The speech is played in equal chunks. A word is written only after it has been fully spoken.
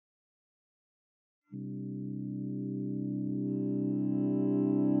Welcome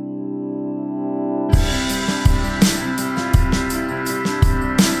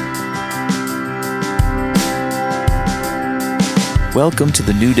to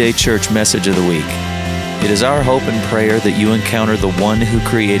the New Day Church Message of the Week. It is our hope and prayer that you encounter the one who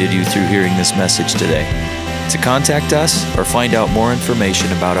created you through hearing this message today. To contact us or find out more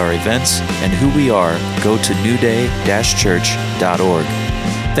information about our events and who we are, go to newday-church.org.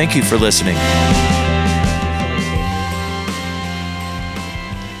 Thank you for listening.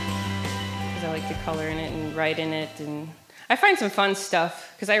 Because I like to color in it and write in it, and I find some fun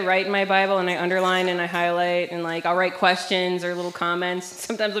stuff because I write in my Bible and I underline and I highlight and I'll write questions or little comments.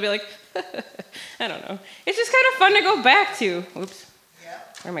 Sometimes I'll be like, I don't know. It's just kind of fun to go back to. Oops. Yeah.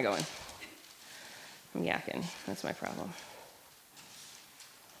 Where am I going? I'm yakking. That's my problem.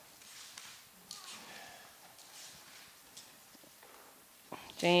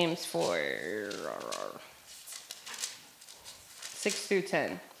 James 4, 6 through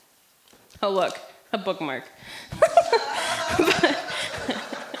 10. Oh, look, a bookmark.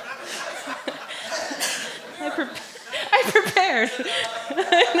 I prepared.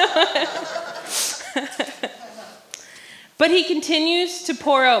 But he continues to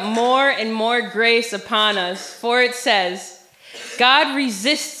pour out more and more grace upon us, for it says, God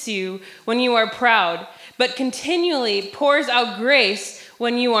resists you when you are proud, but continually pours out grace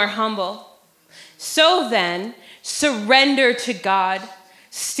when you are humble. So then, surrender to God.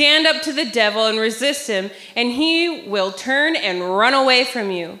 Stand up to the devil and resist him, and he will turn and run away from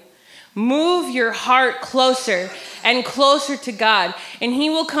you. Move your heart closer and closer to God, and he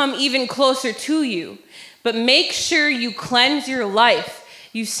will come even closer to you. But make sure you cleanse your life,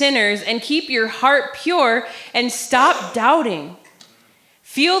 you sinners, and keep your heart pure and stop doubting.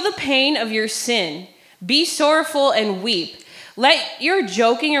 Feel the pain of your sin. Be sorrowful and weep. Let your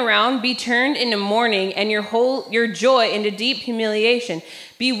joking around be turned into mourning and your joy into deep humiliation.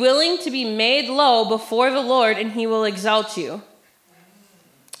 Be willing to be made low before the Lord, and he will exalt you.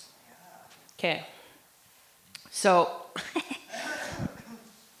 Okay. So,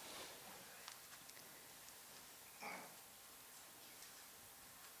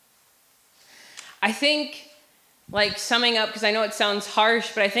 I think, summing up, because I know it sounds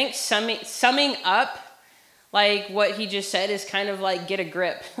harsh, but I think summing up, what he just said is kind of get a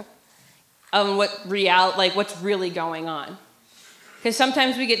grip of what's really going on. Because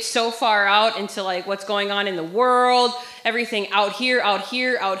sometimes we get so far out into what's going on in the world, everything out here,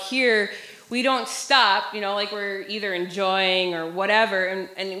 we don't stop, we're either enjoying or whatever,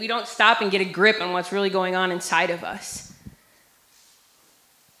 and we don't stop and get a grip on what's really going on inside of us.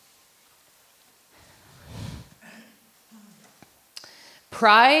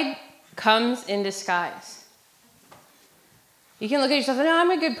 Pride comes in disguise. You can look at yourself and, no, I'm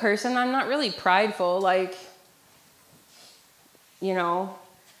a good person. I'm not really prideful,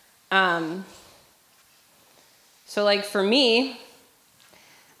 So for me,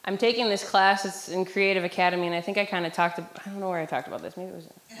 I'm taking this class. It's in Creative Academy, and I think I kind of I don't know where I talked about this. Maybe it was,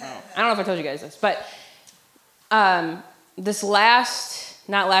 I don't know if I told you guys this, but this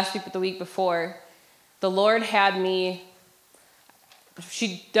not last week, but the week before, the Lord had me,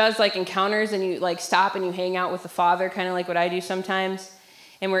 she does encounters, and you stop and you hang out with the Father, kind of like what I do sometimes.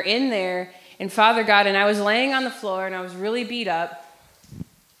 And we're in there, and Father God, and I was laying on the floor, and I was really beat up,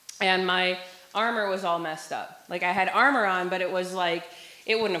 and my armor was all messed up. I had armor on, but it was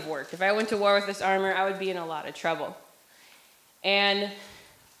it wouldn't have worked. If I went to war with this armor, I would be in a lot of trouble. And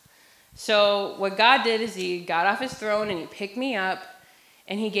so what God did is he got off his throne and he picked me up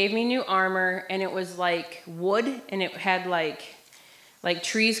and he gave me new armor, and it was wood, and it had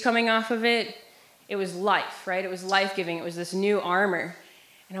trees coming off of it. It was life, right? It was life-giving. It was this new armor.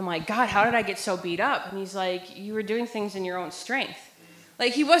 And I'm like, God, how did I get so beat up? And he's like, you were doing things in your own strength.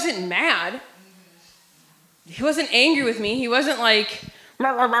 He wasn't mad. He wasn't angry with me. He wasn't he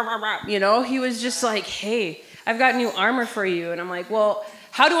was just hey, I've got new armor for you. And I'm like, well,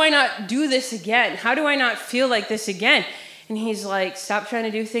 how do I not do this again? How do I not feel like this again? And he's like, stop trying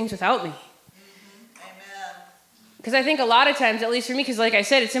to do things without me. Because I think a lot of times, at least for me, because I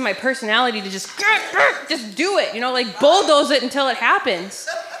said, it's in my personality to just do it, bulldoze it until it happens.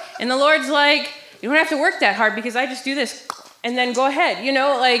 And the Lord's like, you don't have to work that hard because I just do this and then go ahead,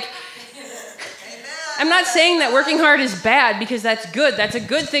 I'm not saying that working hard is bad, because that's good. That's a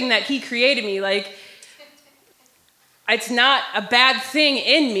good thing that he created me. It's not a bad thing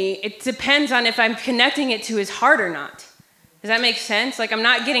in me. It depends on if I'm connecting it to his heart or not. Does that make sense? I'm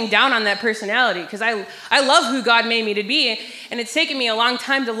not getting down on that personality, because I love who God made me to be, and it's taken me a long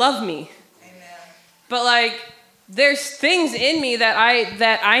time to love me. Amen. But there's things in me that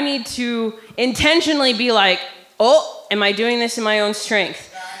I need to intentionally be like, oh, am I doing this in my own strength?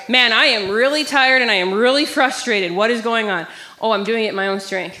 Man, I am really tired and I am really frustrated. What is going on? Oh, I'm doing it in my own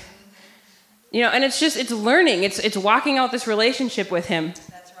strength. You know, and it's learning. It's walking out this relationship with him.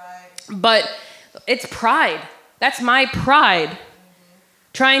 That's right. But it's pride. That's my pride.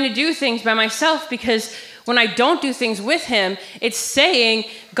 Trying to do things by myself, because when I don't do things with him, it's saying,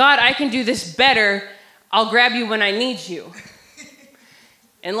 God, I can do this better. I'll grab you when I need you.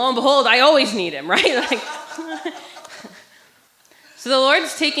 And lo and behold, I always need him, right? Like, so the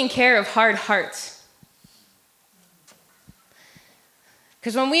Lord's taking care of hard hearts.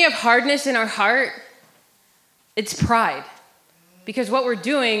 Because when we have hardness in our heart, it's pride. Because what we're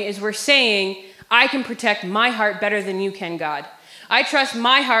doing is we're saying, I can protect my heart better than you can, God. I trust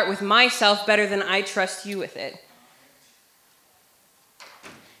my heart with myself better than I trust you with it.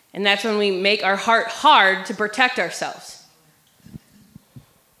 And that's when we make our heart hard to protect ourselves.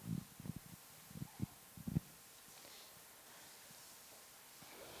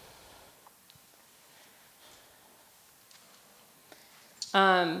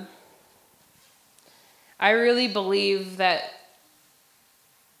 I really believe that,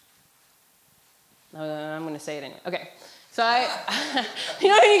 I'm going to say it anyway. Okay. So you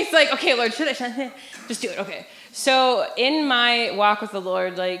know what I mean? It's like, okay, Lord, should I? Just do it. Okay. So in my walk with the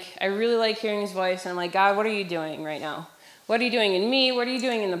Lord, like, I really like hearing his voice. And I'm like, God, what are you doing right now? What are you doing in me? What are you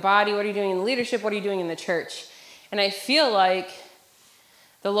doing in the body? What are you doing in the leadership? What are you doing in the church? And I feel like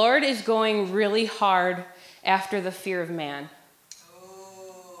the Lord is going really hard after the fear of man.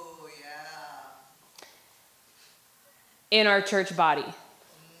 Oh, yeah. In our church body.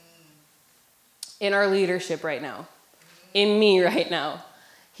 In our leadership right now. In me right now.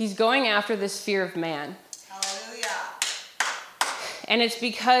 He's going after this fear of man. Hallelujah. And it's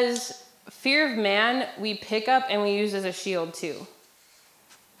because fear of man we pick up and we use as a shield too.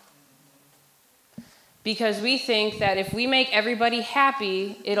 Because we think that if we make everybody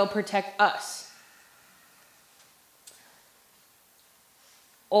happy, it'll protect us.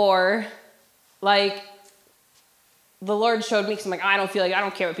 Or, like, the Lord showed me, because I'm like, I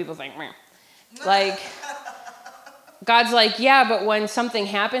don't care what people think. Like, God's like, yeah, but when something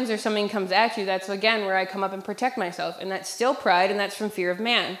happens or something comes at you, that's again where I come up and protect myself. And that's still pride, and that's from fear of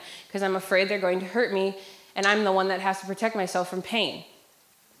man, because I'm afraid they're going to hurt me, and I'm the one that has to protect myself from pain.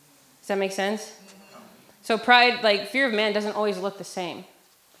 Does that make sense? So pride, like fear of man, doesn't always look the same.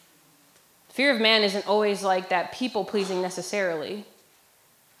 Fear of man isn't always like that people-pleasing necessarily.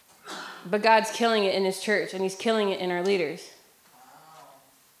 But God's killing it in his church, and he's killing it in our leaders.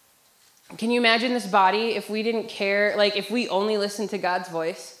 Can you imagine this body if we didn't care, like if we only listened to God's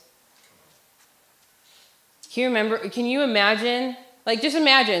voice? Can you imagine, like just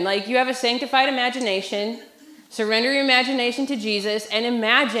imagine, like you have a sanctified imagination, surrender your imagination to Jesus, and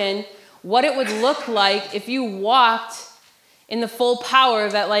imagine what it would look like if you walked in the full power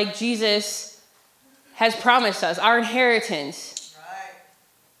that like Jesus has promised us, our inheritance. Right.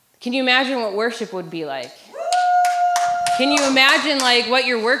 Can you imagine what worship would be like? Can you imagine like what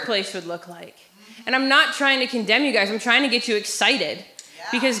your workplace would look like? And I'm not trying to condemn you guys. I'm trying to get you excited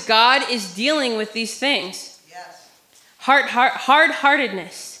because God is dealing with these things. Yes.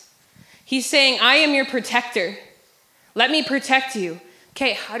 Hard-heartedness. He's saying, I am your protector. Let me protect you.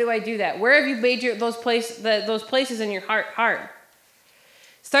 Okay, how do I do that? Where have you made those places in your heart hard? It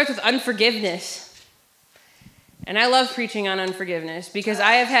starts with unforgiveness. And I love preaching on unforgiveness because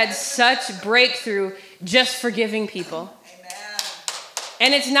I have had such breakthrough just forgiving people.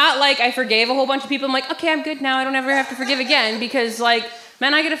 And it's not like I forgave a whole bunch of people. I'm like, okay, I'm good now. I don't ever have to forgive again because, like,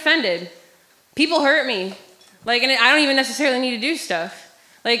 man, I get offended. People hurt me. Like, and I don't even necessarily need to do stuff.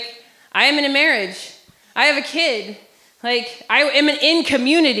 Like, I am in a marriage. I have a kid. Like, I am in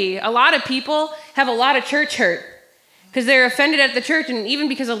community. A lot of people have a lot of church hurt because they're offended at the church and even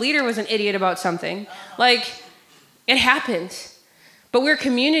because a leader was an idiot about something. Like, it happens. But we're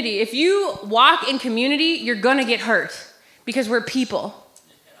community. If you walk in community, you're going to get hurt because we're people.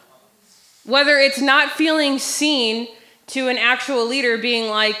 Whether it's not feeling seen to an actual leader being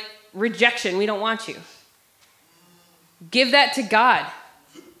like, rejection, we don't want you. Give that to God.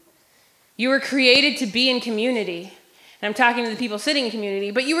 You were created to be in community. And I'm talking to the people sitting in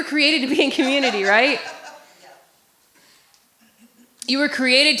community, but you were created to be in community, right? You were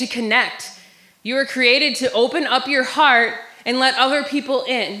created to connect. You were created to open up your heart and let other people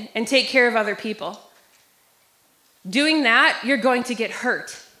in and take care of other people. Doing that, you're going to get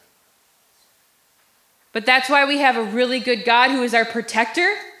hurt. But that's why we have a really good God who is our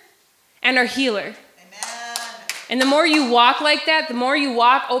protector and our healer. Amen. And the more you walk like that, the more you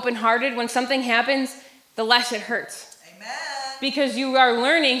walk open-hearted, when something happens, the less it hurts. Amen. Because you are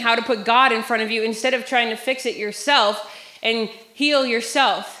learning how to put God in front of you instead of trying to fix it yourself and heal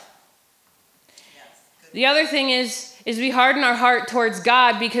yourself. Yes. The other thing is we harden our heart towards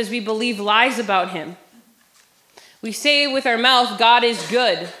God because we believe lies about him. We say with our mouth, God is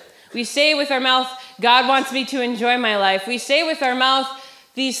good. We say with our mouth, God wants me to enjoy my life. We say with our mouth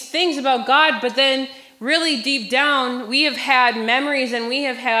these things about God, but then really deep down, we have had memories and we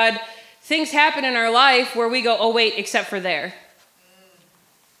have had things happen in our life where we go, oh wait, except for there.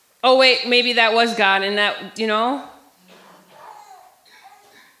 Oh wait, maybe that was God and that,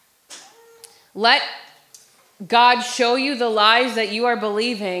 Let God show you the lies that you are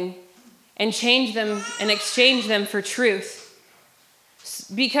believing and change them and exchange them for truth.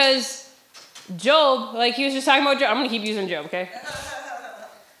 Because Job, like he was just talking about Job, I'm going to keep using Job, okay?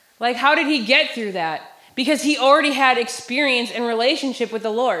 Like how did he get through that? Because he already had experience and relationship with the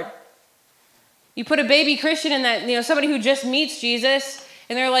Lord. You put a baby Christian in that, somebody who just meets Jesus,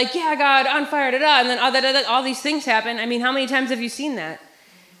 and they're like, yeah, God, on fire, and then all these things happen. I mean, how many times have you seen that?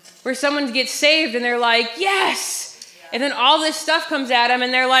 Where someone gets saved, and they're like, yes! And then all this stuff comes at them,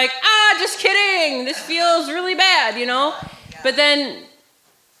 and they're like, just kidding! This feels really bad, But then,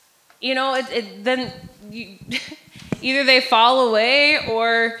 then either they fall away,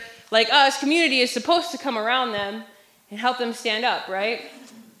 or like us, community is supposed to come around them and help them stand up, right?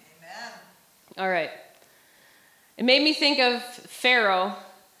 Amen. All right. It made me think of Pharaoh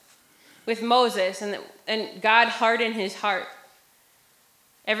with Moses, and God hardened his heart.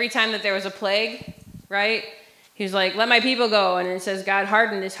 Every time that there was a plague, right? He was like, let my people go. And it says God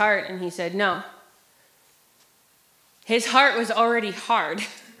hardened his heart, and he said, no. His heart was already hard,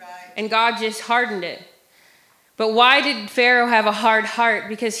 Right. and God just hardened it. But why did Pharaoh have a hard heart?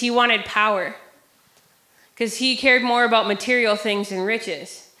 Because he wanted power. Because he cared more about material things and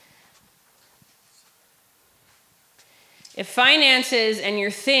riches. If finances and your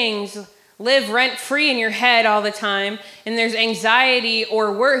things live rent-free in your head all the time, and there's anxiety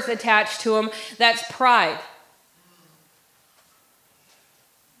or worth attached to them, that's pride.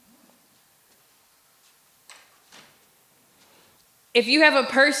 If you have a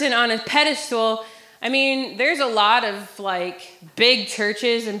person on a pedestal, I mean, there's a lot of big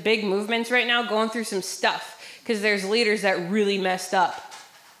churches and big movements right now going through some stuff because there's leaders that really messed up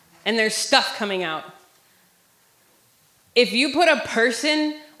and there's stuff coming out. If you put a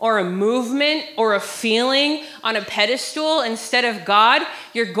person or a movement or a feeling on a pedestal instead of God,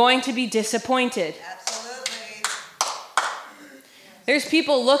 you're going to be disappointed. Absolutely. There's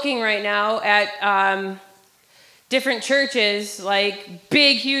people looking right now at different churches, like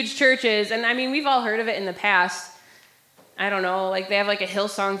big, huge churches. And I mean, we've all heard of it in the past. I don't know, they have a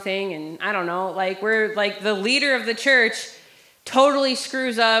Hillsong thing, and I don't know, where the leader of the church totally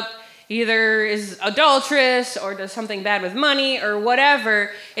screws up, either is adulterous or does something bad with money or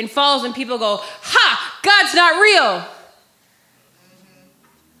whatever, and falls, and people go, ha, God's not real.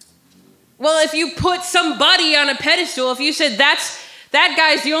 Well, if you put somebody on a pedestal, if you said that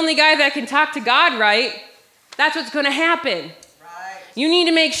guy's the only guy that can talk to God right, that's what's going to happen. Right. You need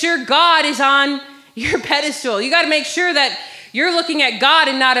to make sure God is on your pedestal. You got to make sure that you're looking at God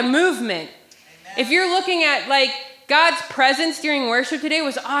and not a movement. Amen. If you're looking at God's presence during worship today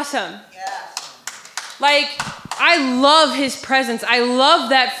was awesome. Yes. I love his presence. I love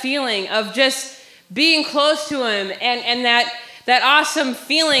that feeling of just being close to him and that awesome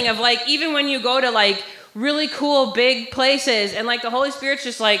feeling of even when you go to really cool big places and the Holy Spirit's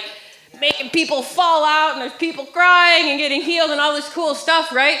just making people fall out and there's people crying and getting healed and all this cool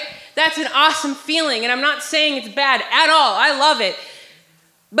stuff, right? That's an awesome feeling, and I'm not saying it's bad at all. I love it.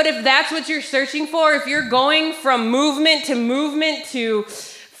 But if that's what you're searching for, if you're going from movement to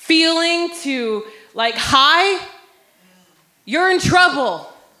feeling to high, you're in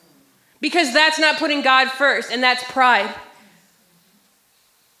trouble. Because that's not putting God first, and that's pride.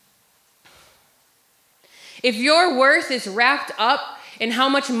 If your worth is wrapped up in how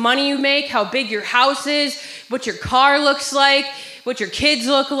much money you make, how big your house is, what your car looks like, what your kids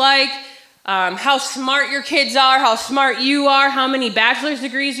look like, how smart your kids are, how smart you are, how many bachelor's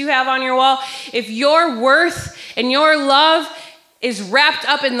degrees you have on your wall. If your worth and your love is wrapped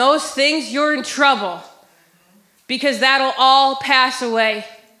up in those things, you're in trouble. Because that'll all pass away.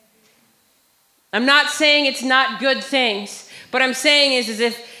 I'm not saying it's not good things. What I'm saying is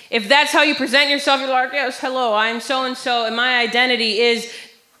if that's how you present yourself, you're like, yes, hello, I'm so-and-so, and my identity is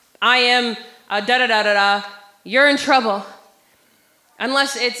I am da-da-da-da-da, you're in trouble.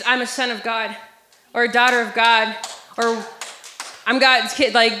 Unless it's I'm a son of God or a daughter of God or I'm God's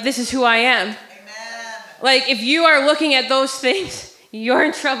kid, this is who I am. Amen. If you are looking at those things, you're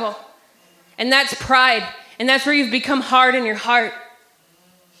in trouble. And that's pride. And that's where you've become hard in your heart.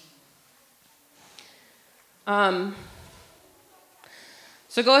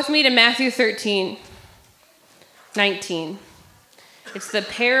 So go with me to Matthew 13:19. It's the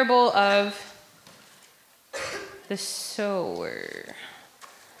parable of the sower.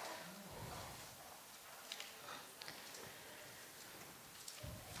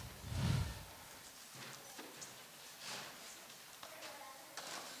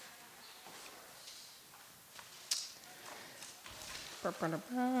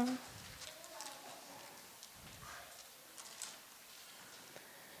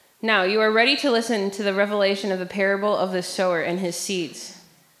 Now you are ready to listen to the revelation of the parable of the sower and his seeds.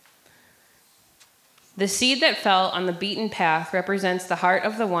 The seed that fell on the beaten path represents the heart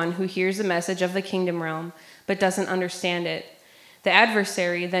of the one who hears the message of the kingdom realm, but doesn't understand it. The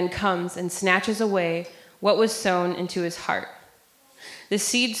adversary then comes and snatches away what was sown into his heart. The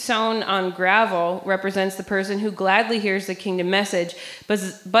seed sown on gravel represents the person who gladly hears the kingdom message,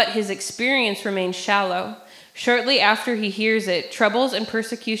 but his experience remains shallow. Shortly after he hears it, troubles and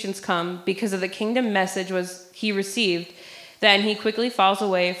persecutions come because of the kingdom message he received. Then he quickly falls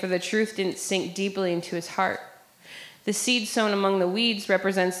away, for the truth didn't sink deeply into his heart. The seed sown among the weeds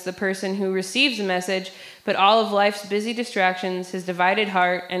represents the person who receives the message, but all of life's busy distractions, his divided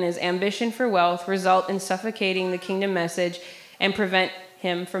heart, and his ambition for wealth result in suffocating the kingdom message and prevent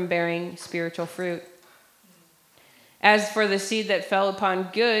him from bearing spiritual fruit. As for the seed that fell upon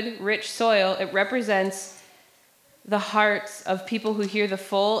good, rich soil, it represents the hearts of people who hear the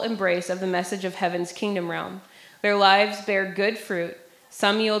full embrace of the message of heaven's kingdom realm. Their lives bear good fruit.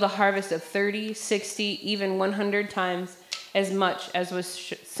 Some yield a harvest of 30, 60, even 100 times as much as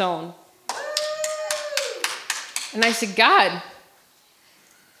was sown. And I said, God,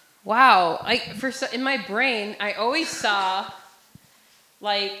 wow. In my brain, I always saw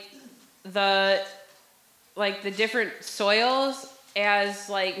the different soils as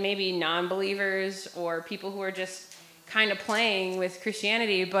maybe non-believers or people who are just kind of playing with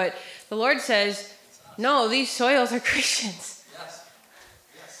Christianity. But the Lord says, no, these soils are Christians. Yes.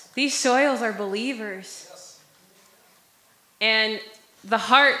 Yes. These soils are believers. Yes. And the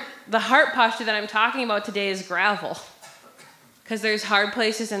heart posture that I'm talking about today is gravel. Because there's hard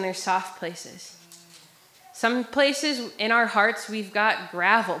places and there's soft places. Some places in our hearts, we've got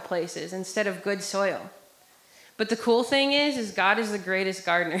gravel places instead of good soil. But the cool thing is God is the greatest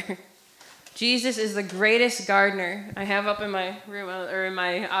gardener. Jesus is the greatest gardener. I have up in my room or in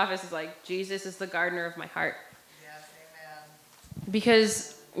my office, it's like, Jesus is the gardener of my heart. Yes, amen.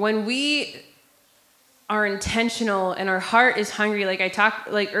 Because when we are intentional and our heart is hungry, like I talked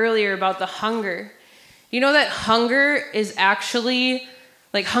earlier about the hunger. You know that hunger is actually,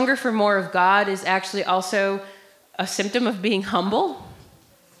 hunger for more of God is actually also a symptom of being humble.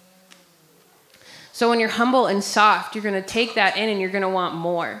 So when you're humble and soft, you're going to take that in and you're going to want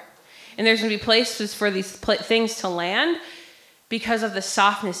more. And there's going to be places for these things to land because of the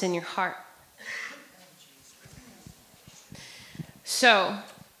softness in your heart. So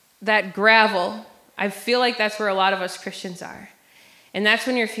that gravel, I feel like that's where a lot of us Christians are. And that's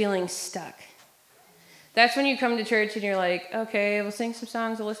when you're feeling stuck. That's when you come to church and you're like, okay, we'll sing some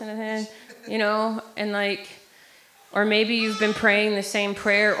songs, we'll listen to him, and or maybe you've been praying the same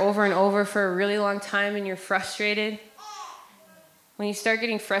prayer over and over for a really long time and you're frustrated. When you start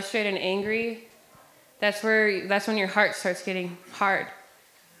getting frustrated and angry, that's when your heart starts getting hard.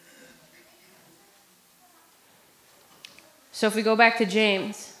 So if we go back to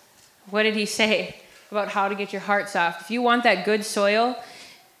James, what did he say about how to get your heart soft? If you want that good soil,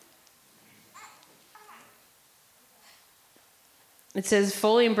 it says,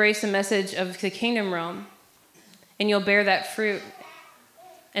 fully embrace the message of the kingdom realm, and you'll bear that fruit.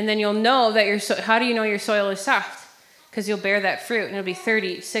 And then you'll know that how do you know your soil is soft? Because you'll bear that fruit, and it'll be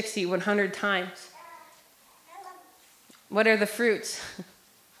 30, 60, 100 times. What are the fruits?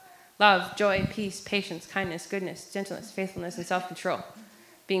 Love, joy, peace, patience, kindness, goodness, gentleness, faithfulness, and self-control.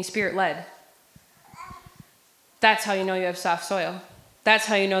 Being spirit-led. That's how you know you have soft soil. That's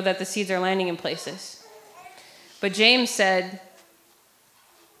how you know that the seeds are landing in places. But James said,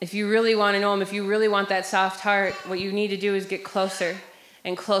 if you really want to know him, if you really want that soft heart, what you need to do is get closer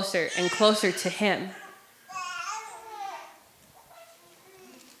and closer and closer to him.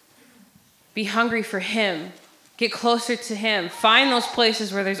 Be hungry for him. Get closer to him. Find those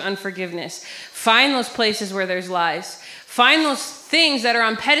places where there's unforgiveness. Find those places where there's lies. Find those things that are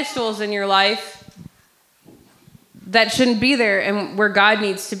on pedestals in your life that shouldn't be there and where God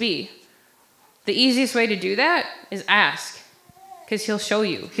needs to be. The easiest way to do that is ask. Because he'll show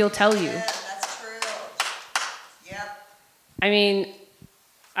you. He'll tell you. Yeah, that's true. Yep. I mean,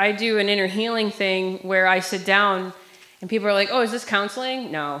 I do an inner healing thing where I sit down and people are like, oh, is this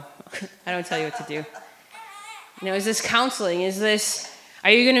counseling? No, I don't tell you what to do. Is this counseling? Are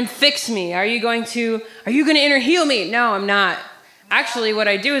you going to fix me? Are you going to inner heal me? No, I'm not. Actually, what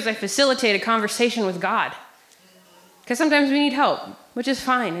I do is I facilitate a conversation with God. Because sometimes we need help, which is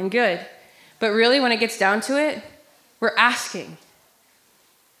fine and good. But really, when it gets down to it, we're asking,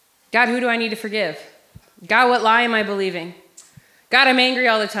 God, who do I need to forgive? God, what lie am I believing? God, I'm angry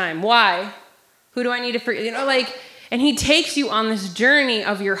all the time. Why? Who do I need to forgive? And he takes you on this journey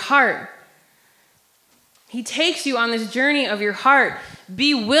of your heart. He takes you on this journey of your heart.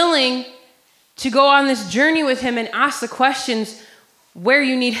 Be willing to go on this journey with him and ask the questions where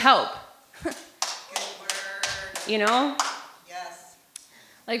you need help. Yes.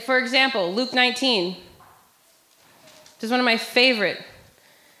 Like, for example, Luke 19. This is one of my favorite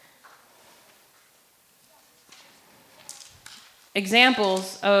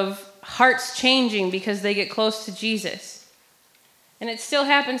examples of hearts changing because they get close to Jesus. And it still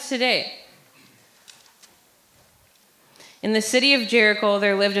happens today. In the city of Jericho,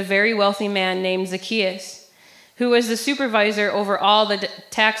 there lived a very wealthy man named Zacchaeus, who was the supervisor over all the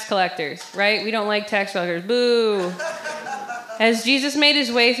tax collectors, right? We don't like tax collectors. Boo. As Jesus made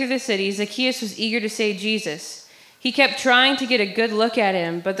his way through the city, Zacchaeus was eager to see Jesus. He kept trying to get a good look at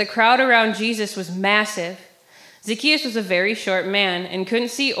him, but the crowd around Jesus was massive. Zacchaeus was a very short man and couldn't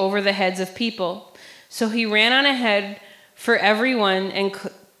see over the heads of people. So he ran on ahead of everyone and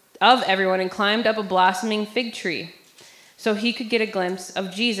climbed up a blossoming fig tree so he could get a glimpse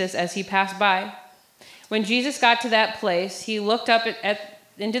of Jesus as he passed by. When Jesus got to that place, he looked up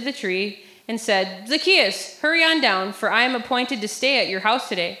into the tree and said, Zacchaeus, hurry on down, for I am appointed to stay at your house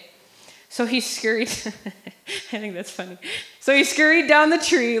today. So he scurried. I think that's funny. So he scurried down the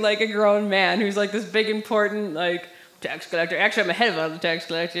tree like a grown man who's like this big, important, tax collector. Actually, I'm ahead of all the tax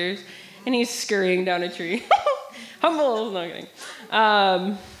collectors. And he's scurrying down a tree. Humble. No kidding.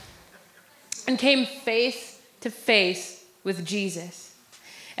 And came face to face with Jesus.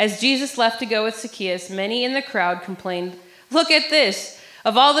 As Jesus left to go with Zacchaeus, many in the crowd complained, look at this.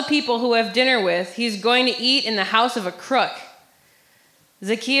 Of all the people who have dinner with, he's going to eat in the house of a crook.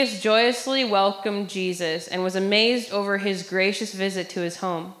 Zacchaeus joyously welcomed Jesus and was amazed over his gracious visit to his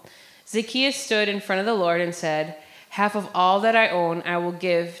home. Zacchaeus stood in front of the Lord and said, half of all that I own I will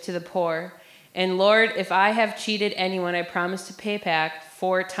give to the poor. And Lord, if I have cheated anyone, I promise to pay back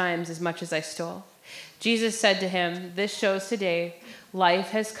 4 times as much as I stole. Jesus said to him, this shows today life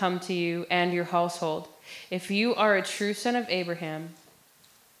has come to you and your household. If you are a true son of Abraham,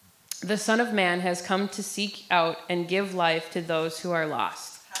 the Son of Man has come to seek out and give life to those who are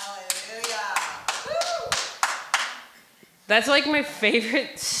lost. Hallelujah. Woo! That's like my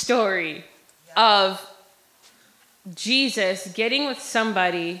favorite story of Jesus getting with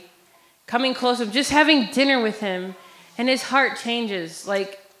somebody, coming close to him, just having dinner with him, and his heart changes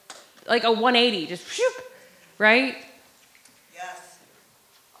like a 180, just whoop, right? Yes.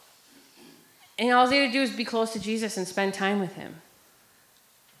 And all they had to do is be close to Jesus and spend time with him.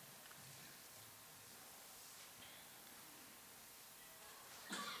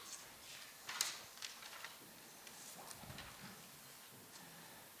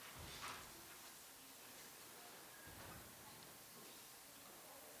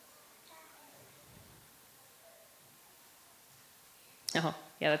 Oh,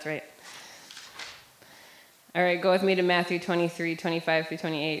 yeah, that's right. All right, go with me to Matthew 23, 25 through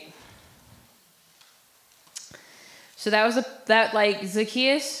 28. So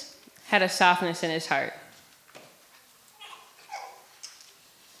Zacchaeus had a softness in his heart.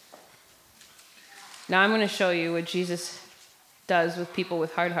 Now I'm going to show you what Jesus does with people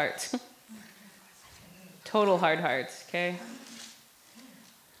with hard hearts. Total hard hearts, okay?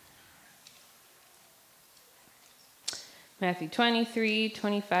 Matthew 23,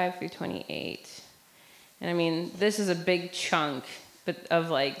 25 through 28. And this is a big chunk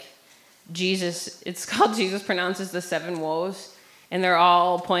of Jesus. It's called Jesus Pronounces the 7 Woes. And they're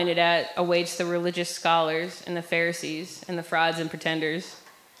all pointed at awaits the religious scholars and the Pharisees and the frauds and pretenders.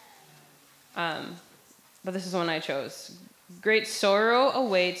 But this is one I chose. Great sorrow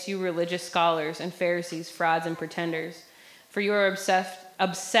awaits you religious scholars and Pharisees, frauds and pretenders. For you are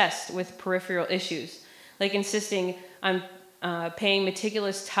obsessed with peripheral issues, like insisting on paying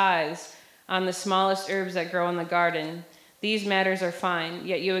meticulous tithes on the smallest herbs that grow in the garden. These matters are fine,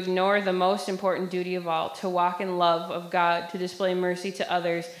 yet you ignore the most important duty of all, to walk in love of God, to display mercy to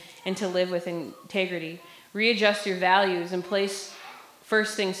others, and to live with integrity. Readjust your values and place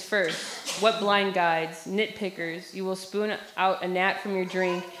first things first. What blind guides, nitpickers, you will spoon out a gnat from your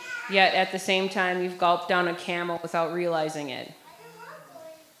drink, yet at the same time you've gulped down a camel without realizing it.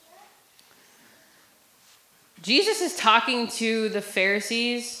 Jesus is talking to the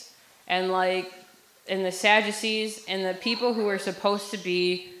Pharisees and the Sadducees and the people who were supposed to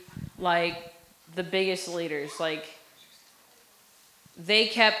be like the biggest leaders. Like, they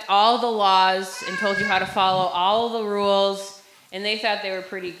kept all the laws and told you how to follow all the rules, and they thought they were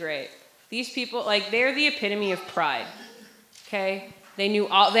pretty great. These people, like, they're the epitome of pride. Okay? They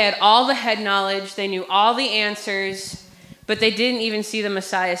had all the head knowledge, they knew all the answers, but they didn't even see the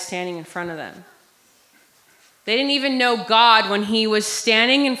Messiah standing in front of them. They didn't even know God when he was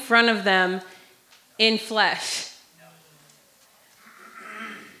standing in front of them in flesh.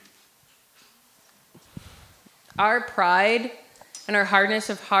 Our pride and our hardness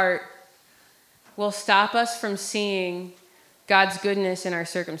of heart will stop us from seeing God's goodness in our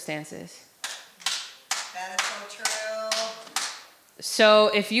circumstances. That is so true.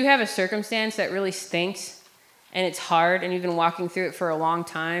 So if you have a circumstance that really stinks and it's hard and you've been walking through it for a long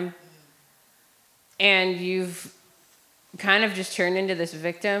time and you've kind of just turned into this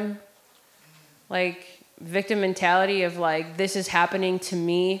victim mentality of like, this is happening to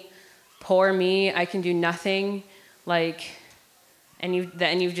me, poor me, I can do nothing, and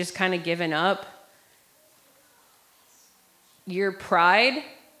you've just kind of given up. Your pride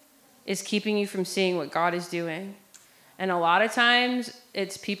is keeping you from seeing what God is doing. And a lot of times,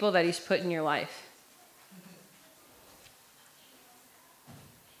 it's people that he's put in your life.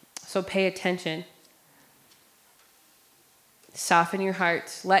 So pay attention. Soften your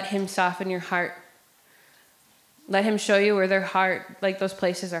hearts. Let him soften your heart. Let him show you where their heart, like those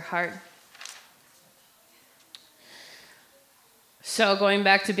places are hard. So going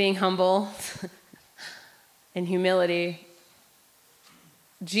back to being humble and humility,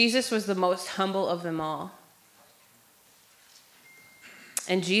 Jesus was the most humble of them all.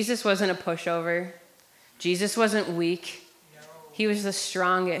 And Jesus wasn't a pushover. Jesus wasn't weak. He was the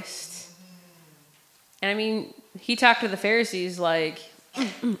strongest. And I mean, he talked to the Pharisees like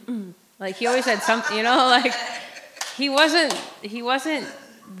he always had something, like he wasn't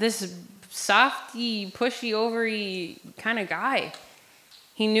this softy, pushy, overy kind of guy.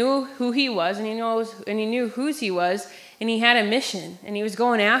 He knew who he was, and he knew whose he was, and he had a mission, and he was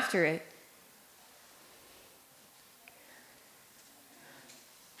going after it.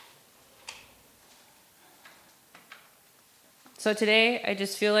 So today, I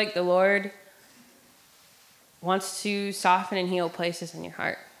just feel like the Lord wants to soften and heal places in your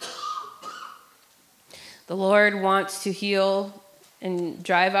heart. The Lord wants to heal and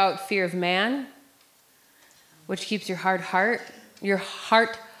drive out fear of man, which keeps your heart hard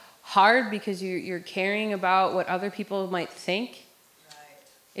because you're caring about what other people might think. Right.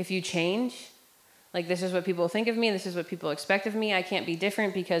 If you change, like, this is what people think of me, this is what people expect of me, I can't be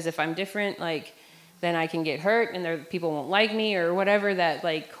different because if I'm different, then I can get hurt and people won't like me or whatever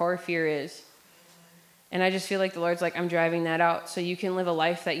that core fear is. And I just feel like the Lord's I'm driving that out so you can live a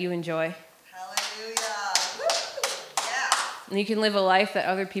life that you enjoy. Hallelujah. Yeah. And you can live a life that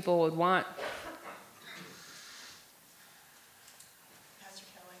other people would want. Pastor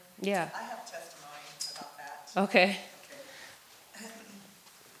Kelly. Yeah. I have testimony about that. Okay.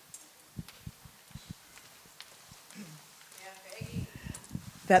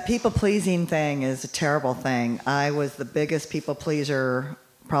 That people-pleasing thing is a terrible thing. I was the biggest people-pleaser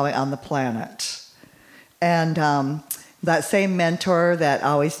probably on the planet. And that same mentor that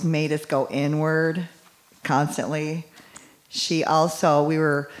always made us go inward constantly, we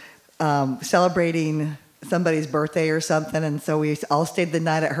were celebrating somebody's birthday or something, and so we all stayed the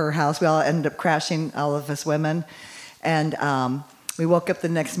night at her house. We all ended up crashing, all of us women. And we woke up the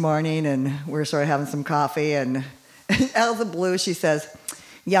next morning, and we were sort of having some coffee, and out of the blue, she says,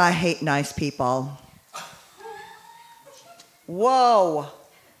 "Yeah, I hate nice people." Whoa.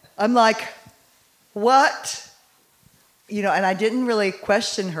 I'm like, what? And I didn't really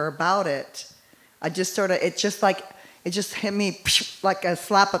question her about it. I just it just hit me like a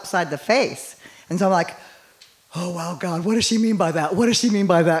slap upside the face. And so I'm like, oh, wow, God, what does she mean by that? What does she mean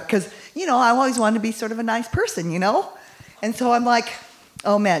by that? Because, I always wanted to be sort of a nice person, And so I'm like,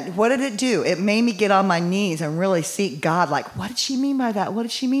 oh, man, what did it do? It made me get on my knees and really seek God. Like, what did she mean by that? What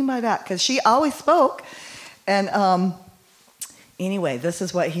did she mean by that? Because she always spoke. And anyway, this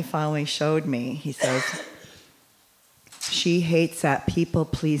is what he finally showed me. He says, she hates that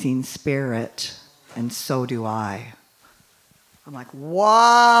people-pleasing spirit, and so do I. I'm like,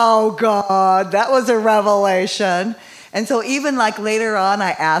 wow, God, that was a revelation. And so even later on,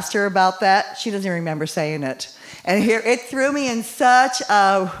 I asked her about that. She doesn't remember saying it. And here, it threw me in such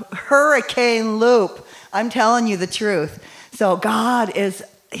a hurricane loop. I'm telling you the truth. So God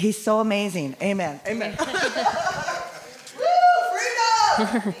he's so amazing. Amen. Amen. Woo,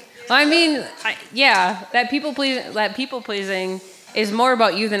 freedom! I mean, that people pleasing is more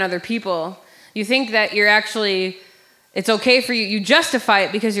about you than other people. You think that you're actually, it's okay for you. You justify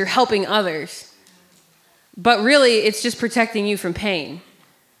it because you're helping others. But really, it's just protecting you from pain.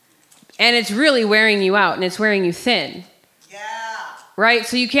 And it's really wearing you out and it's wearing you thin. Yeah. Right?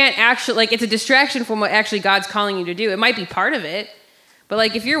 So you can't actually, like, it's a distraction from what actually God's calling you to do. It might be part of it. But,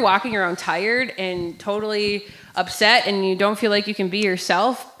 like, if you're walking around tired and totally upset and you don't feel like you can be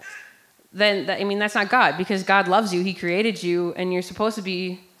yourself, then, that's not God, because God loves you. He created you, and you're supposed to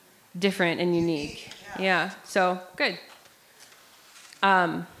be different and unique. Yeah. So, good.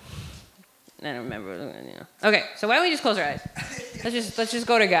 I don't remember. Okay, so why don't we just close our eyes? Let's just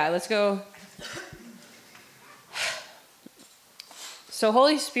go to God. Let's go. So,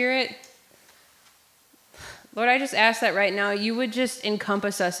 Holy Spirit, Lord, I just ask that right now you would just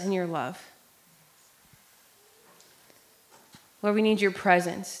encompass us in your love. Lord, we need your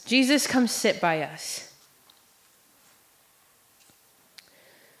presence. Jesus, come sit by us.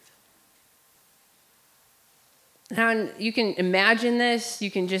 Now, you can imagine this. You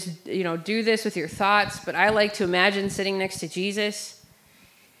can just, do this with your thoughts. But I like to imagine sitting next to Jesus.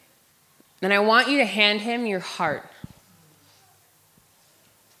 And I want you to hand him your heart.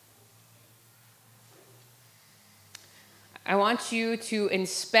 I want you to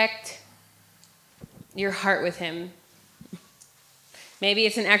inspect your heart with him. Maybe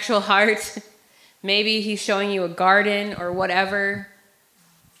it's an actual heart. Maybe he's showing you a garden or whatever.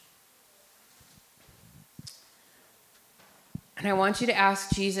 And I want you to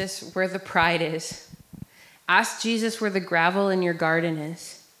ask Jesus where the pride is. Ask Jesus where the gravel in your garden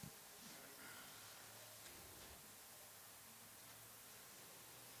is.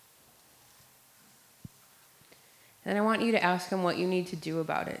 And I want you to ask him what you need to do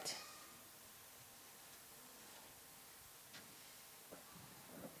about it.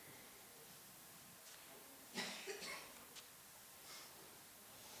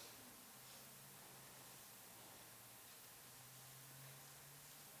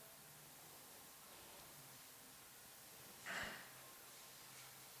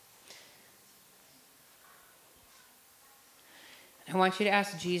 I want you to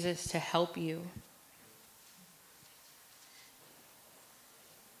ask Jesus to help you.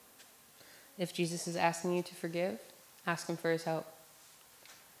 If Jesus is asking you to forgive, ask him for his help.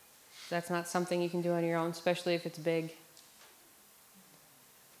 That's not something you can do on your own, especially if it's big.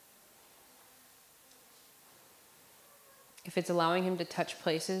 If it's allowing him to touch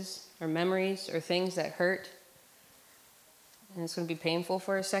places or memories or things that hurt, and it's going to be painful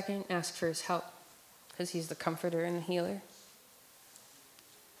for a second, ask for his help, because he's the comforter and the healer.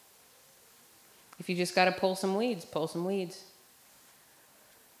 If you just got to pull some weeds, pull some weeds.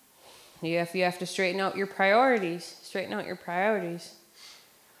 If you have to straighten out your priorities, straighten out your priorities.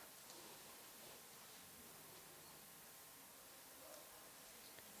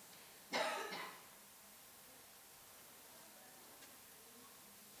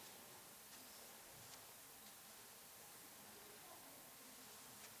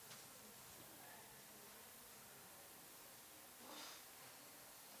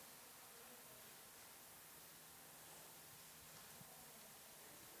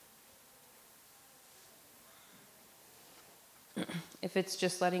 If it's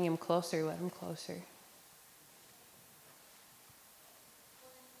just letting him closer, let him closer.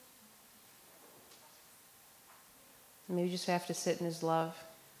 Maybe you just have to sit in his love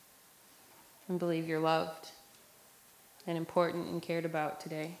and believe you're loved and important and cared about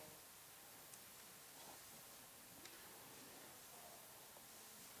today.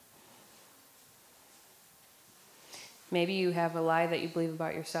 Maybe you have a lie that you believe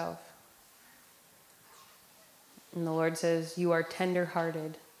about yourself. And the Lord says, you are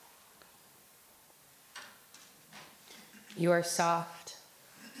tender-hearted. You are soft.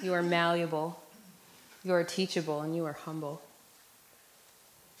 You are malleable. You are teachable, and you are humble.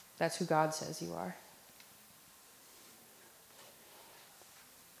 That's who God says you are.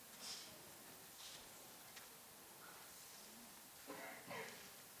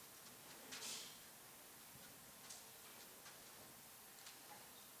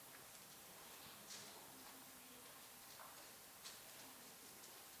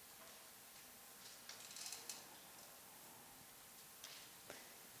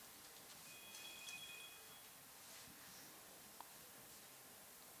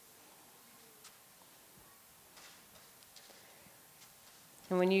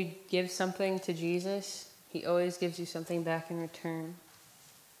 And when you give something to Jesus, he always gives you something back in return.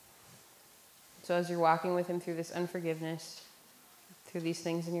 So as you're walking with him through this unforgiveness, through these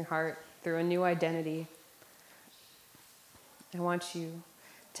things in your heart, through a new identity, I want you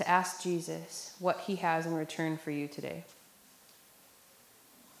to ask Jesus what he has in return for you today.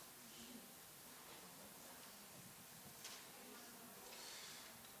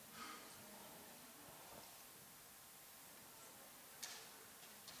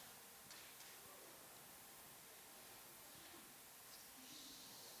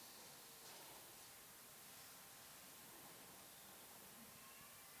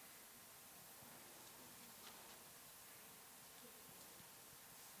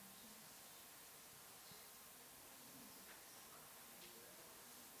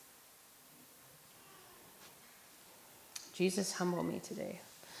 Jesus, humble me today.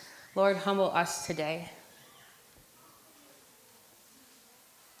 Lord, humble us today.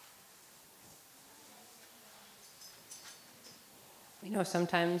 We know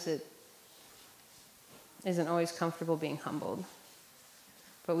sometimes it isn't always comfortable being humbled,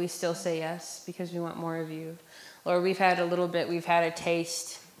 but we still say yes because we want more of you. Lord, we've had a little bit, we've had a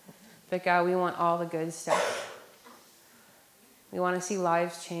taste, but God, we want all the good stuff. We want to see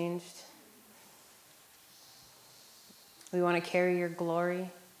lives changed. We want to carry your glory.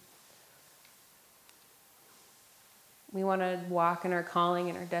 We want to walk in our calling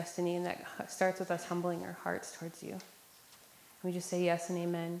and our destiny, and that starts with us humbling our hearts towards you. We just say yes and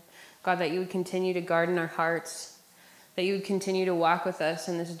amen. God, that you would continue to garden our hearts, that you would continue to walk with us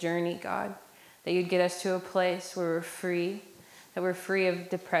in this journey, God, that you'd get us to a place where we're free, that we're free of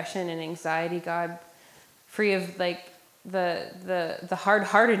depression and anxiety, God, free of like the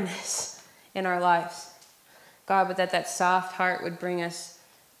hard-heartedness in our lives. God, but that soft heart would bring us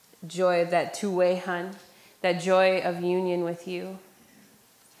joy of that two-way, hun, that joy of union with you.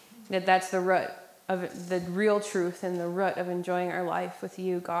 That's the root of the real truth, and the root of enjoying our life with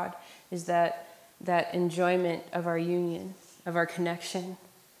you, God, is that enjoyment of our union, of our connection.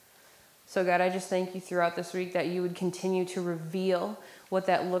 So God, I just thank you throughout this week that you would continue to reveal what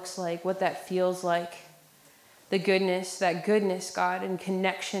that looks like, what that feels like, that goodness, God, in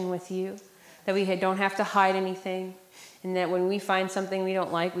connection with you, that we don't have to hide anything, and that when we find something we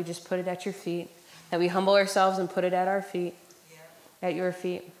don't like, we just put it at your feet, that we humble ourselves and put it at our feet, at your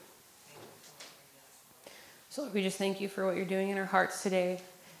feet. So Lord, we just thank you for what you're doing in our hearts today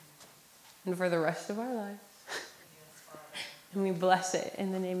and for the rest of our lives. And we bless it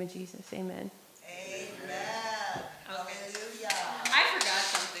in the name of Jesus. Amen. Amen. Hallelujah. I forgot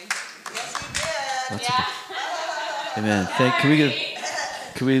something. Yes, you did. Yeah. Amen.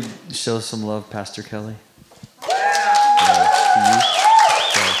 Can we show some love, Pastor Kelly?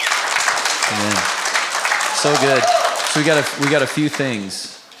 Amen. So good. So we got a few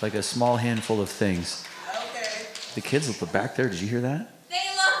things, like a small handful of things. Okay. The kids at the back there, did you hear that? They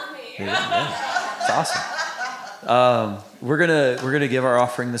love me. Yeah. It's awesome. We're gonna give our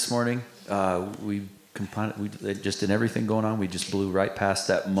offering this morning. We just in everything going on, we just blew right past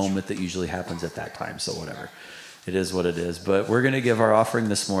that moment that usually happens at that time. So whatever, it is what it is. But we're gonna give our offering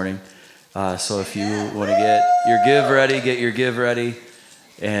this morning. So if you want to get your give ready,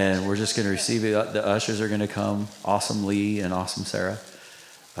 and we're just gonna receive it. The ushers are gonna come. Awesome Lee and awesome Sarah.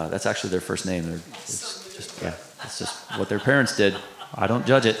 That's actually their first name. It's just what their parents did. I don't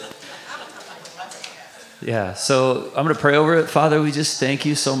judge it. Yeah, so I'm going to pray over it. Father, we just thank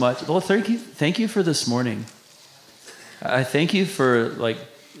you so much. Lord, thank you for this morning. I thank you for like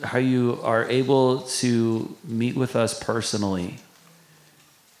how you are able to meet with us personally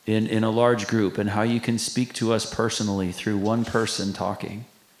in a large group, and how you can speak to us personally through one person talking,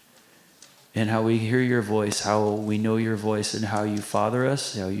 and how we hear your voice, how we know your voice, and how you father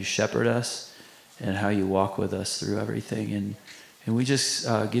us, how you shepherd us, and how you walk with us through everything. And we just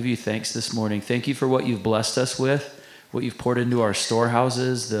give you thanks this morning. Thank you for what you've blessed us with, what you've poured into our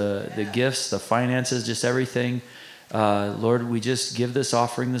storehouses, the gifts, the finances, just everything. Lord, we just give this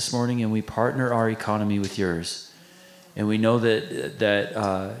offering this morning, and we partner our economy with yours. And we know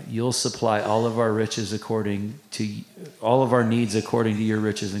that you'll supply all of our riches all of our needs according to your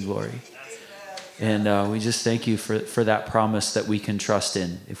riches and glory. And we just thank you for that promise that we can trust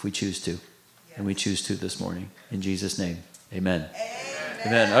in if we choose to. And we choose to this morning. In Jesus' name. Amen.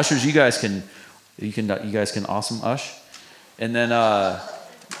 Amen. Ushers, you guys can awesome ush. And then a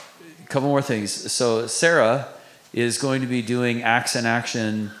couple more things. So Sarah is going to be doing Acts in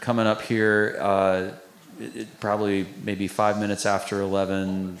Action coming up here probably maybe 5 minutes after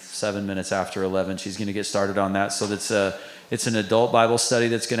 11, 7 minutes after 11. She's going to get started on that. So it's an adult Bible study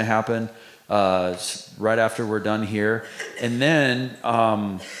that's going to happen right after we're done here. And then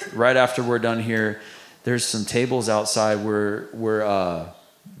right after we're done here, there's some tables outside. We're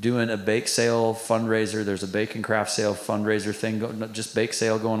doing a bake sale fundraiser. There's a bake and craft sale fundraiser thing, just bake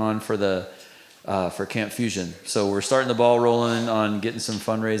sale going on for the for Camp Fusion. So we're starting the ball rolling on getting some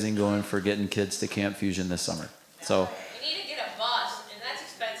fundraising going for getting kids to Camp Fusion this summer. So We need to get a bus, and that's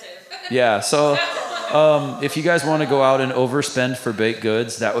expensive. yeah, so if you guys want to go out and overspend for baked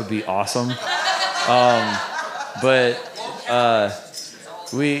goods, that would be awesome.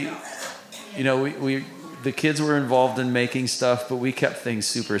 We the kids were involved in making stuff, but we kept things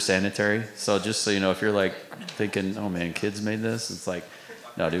super sanitary. So just so you know, if you're like thinking, oh man, kids made this, it's like,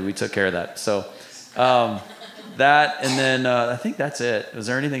 no, dude, we took care of that. So that, and then I think that's it. Is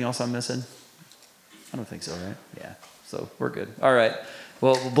there anything else I'm missing? I don't think so, right? Yeah. So we're good. All right.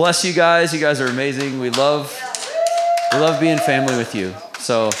 Well, bless you guys. You guys are amazing. We love being family with you.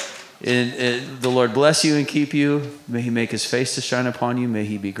 So the Lord bless you and keep you. May he make his face to shine upon you. May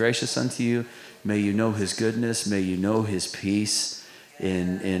he be gracious unto you. May you know his goodness. May you know his peace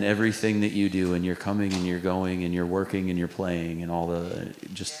in everything that you do, and you're coming and you're going and you're working and you're playing and all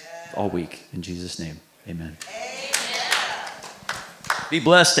week. In Jesus' name, amen. Be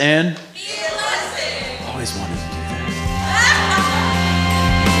blessed, Ann. Be a blessing. Always wanted to do that.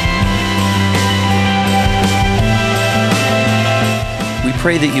 We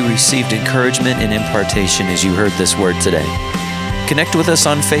pray that you received encouragement and impartation as you heard this word today. Connect with us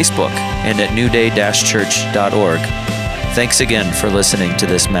on Facebook and at newday-church.org. Thanks again for listening to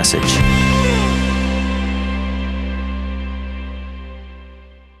this message.